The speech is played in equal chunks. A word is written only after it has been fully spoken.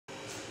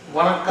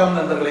வணக்கம்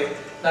நண்பர்களே,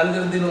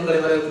 நல்விருந்தில் உங்களை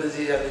வரவேற்பது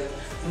செய்யாது.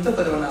 இந்த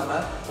பதிவு நாம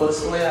ஒரு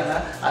சுவையான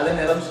அதே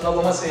நேரம்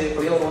சுலபமாக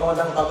செய்யக்கூடிய ஒரு உணவை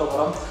தான் பார்க்க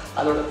போகிறோம்.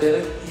 அதோட பேர்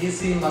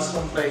ஈஸி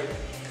மஷ்ரூம் ஃப்ரை.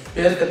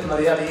 பேருக்கு ஏற்ற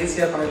மாதிரியே அதை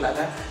ஈஸியாக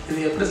பண்ணிடலாங்க.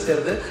 இது எப்படி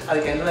செய்யறது,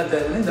 அதுக்கு என்னென்ன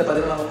தேவைன்னு இந்த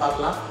பதிவு நம்ம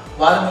பார்க்கலாம்.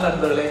 வாருங்கள்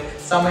நண்பர்களே,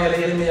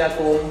 சமையலை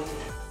எளிமையாக்குவோம்.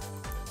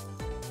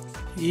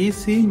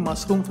 ஈஸி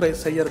மஷ்ரூம் ஃப்ரை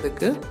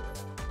செய்யறதுக்கு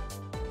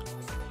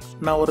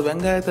நான் ஒரு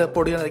வெங்காயத்தை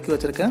பொடியாக நறுக்கி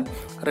வச்சுருக்கேன்,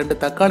 2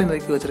 தக்காளி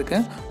நறுக்கி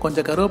வச்சுருக்கேன்,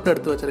 கொஞ்சம் கருவேப்பிலை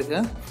எடுத்து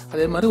வச்சுருக்கேன்,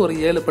 அதே மாதிரி ஒரு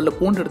 7 பல்லு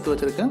பூண்டு எடுத்து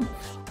வச்சுருக்கேன்,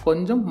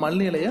 கொஞ்சம்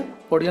மல்லி இலையை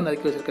பொடியாக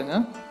நறுக்கி வச்சுருக்கேங்க.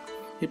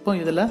 இப்போ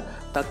இதில்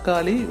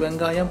தக்காளி,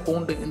 வெங்காயம்,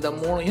 பூண்டு இந்த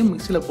 3ஐயும்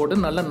மிக்சியில் போட்டு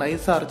நல்லா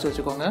நைஸாக அரைச்சி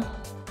வச்சுக்கோங்க.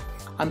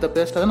 அந்த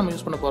பேஸ்ட்டை தான் நம்ம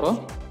யூஸ் பண்ண போகிறோம்.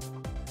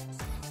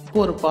 இப்போ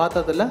ஒரு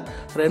பாத்திரத்தில்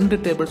 2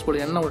 டேபிள்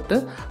ஸ்பூன் எண்ணெய் விட்டு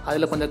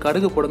அதில் கொஞ்சம்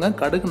கடுகு போடுங்க.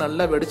 கடுகு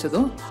நல்லா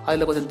வெடிச்சதும்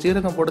அதில் கொஞ்சம்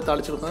ஜீரகம் போட்டு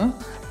தாளிச்சுக்கோங்க.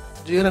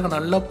 ஜீரகம்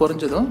நல்லா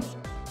பொரிஞ்சதும்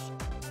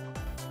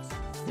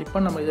இப்போ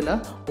நம்ம இதில்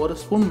 1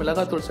 ஸ்பூன்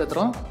மிளகாத்தூள்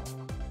சேர்த்துறோம்,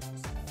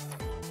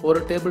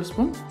 1 table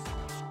spoon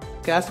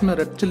Kashmir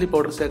red chilli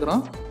powder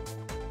சேர்க்குறோம்.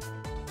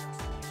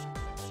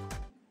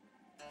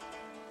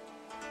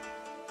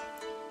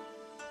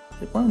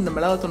 இப்போ இந்த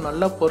மிளகாத்தூள்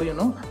நல்லா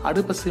பொரியணும்.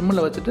 அடுப்பை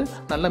சிம்மில் வச்சுட்டு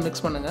நல்லா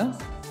மிக்ஸ் பண்ணுங்க.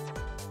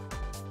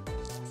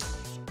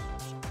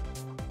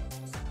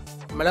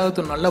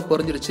 மிளகாத்தூள் நல்லா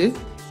பொரிஞ்சிருச்சு.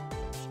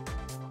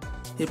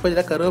 இப்போ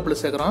இதில் கருவேப்பிலை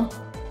சேர்க்குறோம்.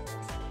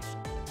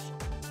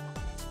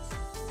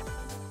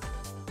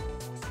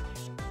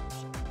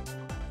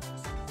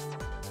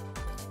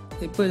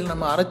 இப்போ இதில்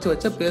நம்ம அரைச்சி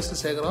வச்ச பேஸ்ட்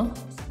சேர்க்குறோம்.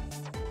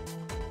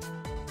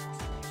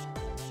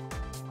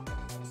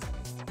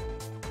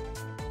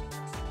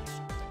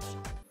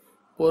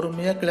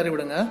 பொறுமையாக கிளறி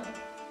விடுங்க.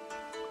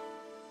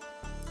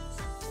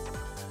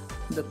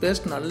 இந்த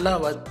பேஸ்ட் நல்லா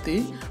வற்றி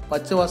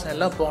பச்சை வாசம்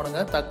எல்லாம்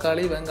போகணுங்க.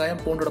 தக்காளி,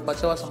 வெங்காயம், பூண்டோட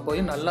பச்சை வாசம்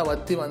போய் நல்லா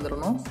வற்றி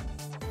வந்துடணும்.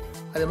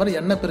 அதே மாதிரி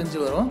எண்ணெய் பிரிஞ்சு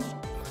வரும்.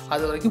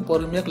 அது வரைக்கும்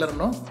பொறுமையாக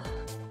கிளறணும்.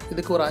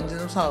 இதுக்கு ஒரு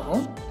 5 நிமிஷம்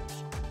ஆகும்.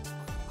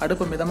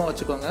 அடுப்பை மிதமாக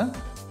வச்சுக்கோங்க.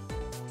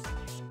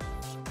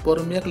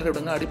 பொறுமையாக கிளறி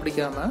விடுங்க, அடி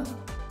பிடிக்காமல்.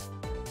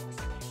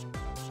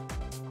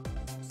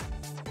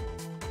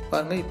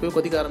 பாருங்க, இப்போ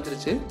கொதிக்க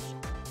ஆரம்பிச்சிருச்சு.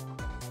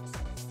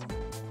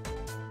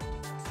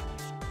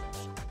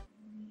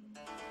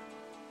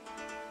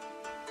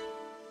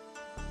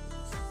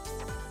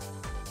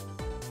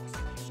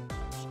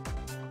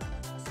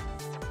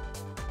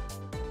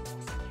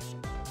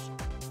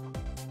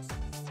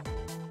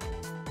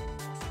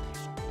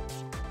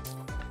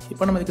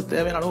 இப்போ நம்ம இதுக்கு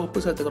தேவையான அளவு உப்பு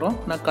சேர்த்துக்கிறோம்.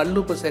 நான் கல்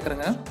உப்பு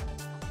சேர்க்குறேங்க.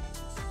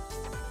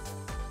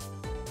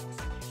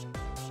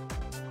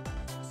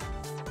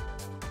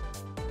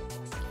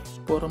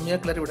 பொறுமையாக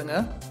கிளறி விடுங்க.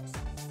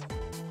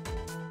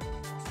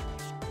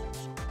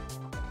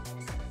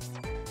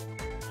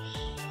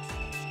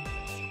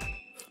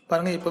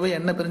 பாருங்க, இப்போவே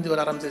எண்ணெய் பிரிஞ்சு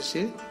வர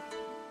ஆரம்பிச்சிருச்சு.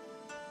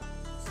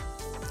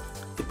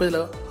 இப்போ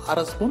இதில்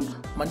 1/2 ஸ்பூன்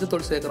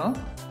மஞ்சள் சேர்க்குறோம்.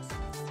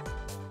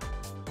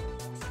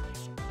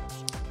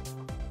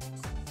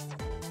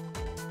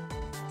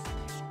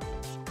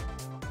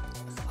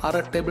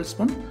 அரை டேபிள்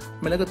ஸ்பூன்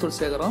மிளகுத்தூள்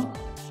சேர்க்குறோம்.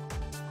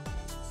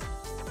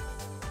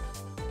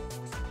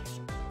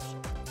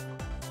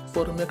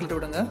 பொறுமையாக கிளறி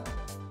விடுங்க.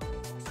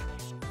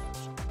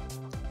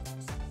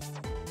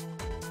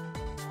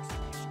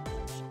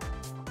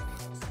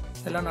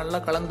 எல்லாம் நல்லா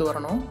கலந்து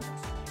வரணும்.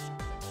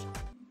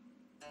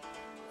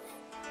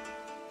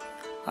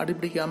 அடி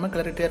பிடிக்காமல்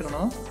கிளறிட்டே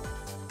இருக்கணும்.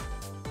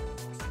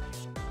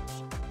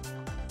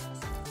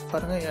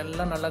 பாருங்க,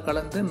 எல்லாம் நல்லா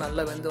கலந்து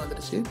நல்லா வெந்து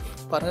வந்துடுச்சு.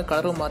 பாருங்க,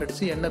 கலரும்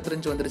மாறிடுச்சு, எண்ணெய்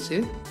பிரிஞ்சு வந்துடுச்சு,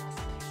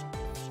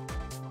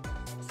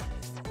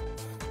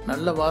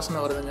 நல்ல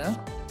வாசனை வருதுங்க.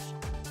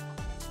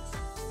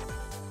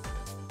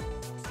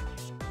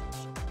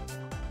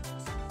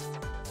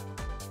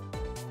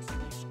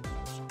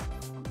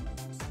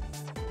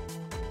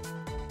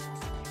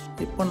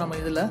 இப்போ நம்ம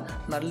இதில்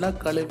நல்லா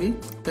கழுவி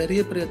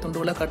பெரிய பெரிய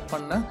துண்டுகளை கட்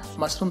பண்ண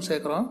மஷ்ரூம்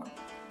சேர்க்குறோம்.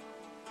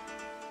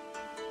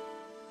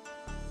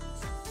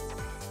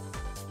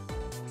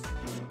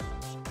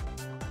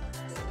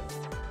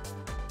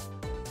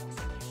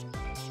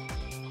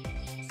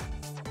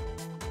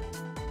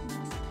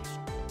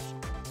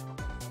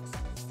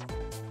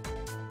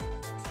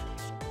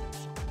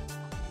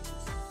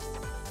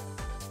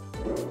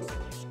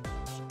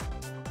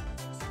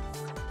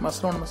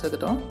 மஷ்ரூம் நம்ம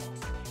சேர்த்துட்டோம்.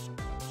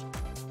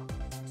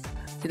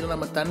 இதில்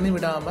நம்ம தண்ணி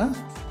விடாமல்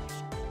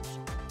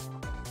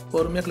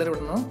பொறுமையாக கிளறி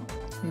விடணும்.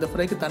 இந்த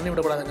ஃப்ரைக்கு தண்ணி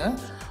விடக்கூடாதுங்க.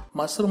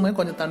 மஷ்ரூமே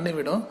கொஞ்சம் தண்ணி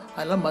விடும்.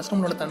 அதனால்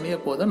மஷ்ரூமோட தண்ணியே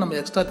போதும். நம்ம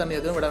எக்ஸ்ட்ரா தண்ணி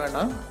எதுவும் விட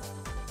வேண்டாம்.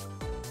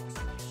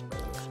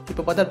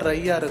 இப்போ பார்த்தா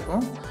ட்ரையாக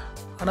இருக்கும்,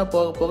 ஆனால்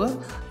போக போக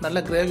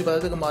நல்ல கிரேவி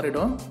பதத்துக்கு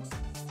மாறிடும்.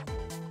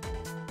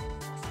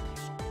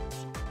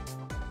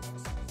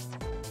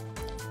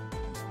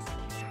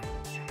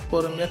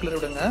 பொறுமையாக கிளறி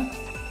விடுங்க.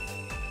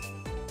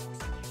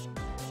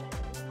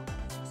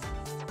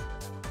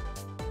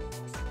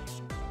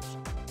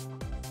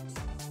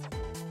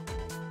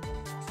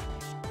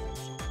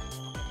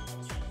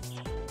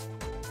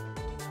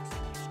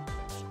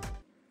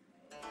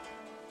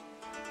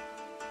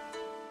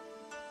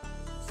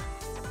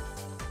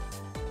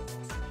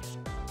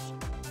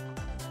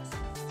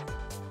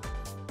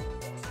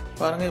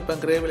 பாருங்கள், இப்போ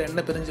கிரேவியில்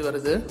எண்ணெய் பிரிஞ்சு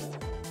வருது.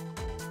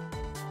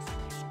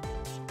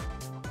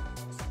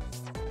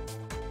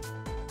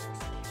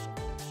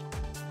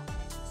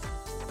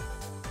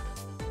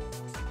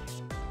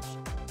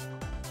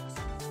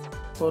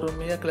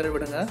 பொறுமையாக கிளறி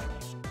விடுங்க.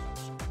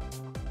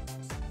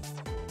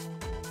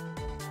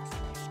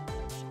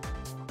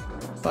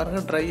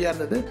 பாருங்கள், ட்ரையாக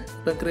இருந்தது,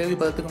 இப்போ கிரேவி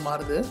பதத்துக்கு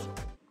மாறுது.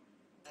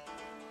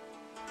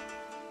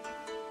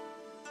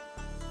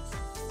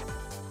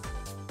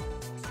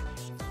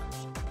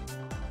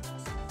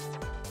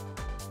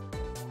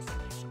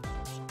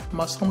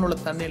 மஷ்ரூமில் உள்ள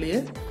தண்ணியிலேயே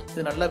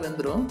இது நல்லா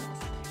வெந்துடும்.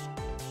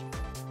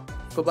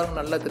 இப்போ பாருங்கள்,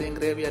 நல்லா தெரியும்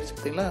கிரேவி ஆயிடுச்சு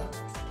பார்த்தீங்களா.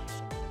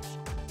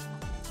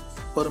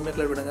 பொறுமையாக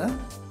கிளறி விடுங்க.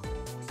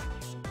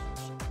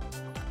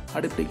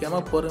 அடி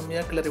பிடிக்காமல்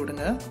பொறுமையாக கிளறி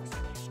விடுங்க.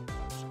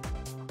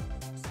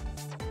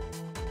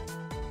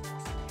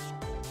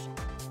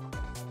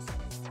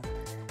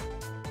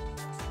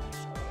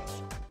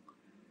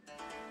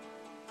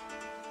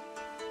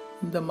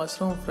 இந்த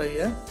மஷ்ரூம்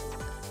ஃப்ரையை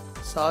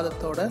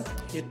சாதத்தோட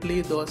இட்லி,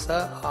 தோசை,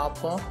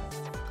 ஆப்பம்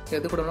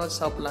எது கூட வேணாலும்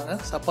சாப்பிட்லாங்க.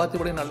 சப்பாத்தி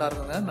கூட நல்லா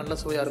இருக்குங்க, நல்ல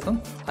சுவையாக இருக்கும்.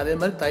 அதே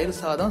மாதிரி தயிர்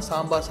சாதம்,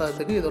 சாம்பார்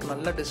சாதத்துக்கு இது ஒரு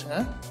நல்ல டிஷ்ஷுங்க.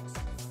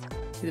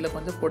 இதில்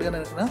கொஞ்சம் பொடியான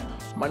இருக்குன்னா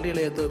மல்லி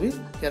இலையை தூவி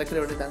இறக்கிற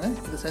வேண்டியதாங்க.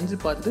 இது செஞ்சு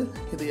பார்த்துட்டு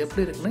இது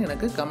எப்படி இருக்குன்னு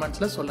எனக்கு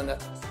கமெண்ட்ஸில்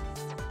சொல்லுங்கள்.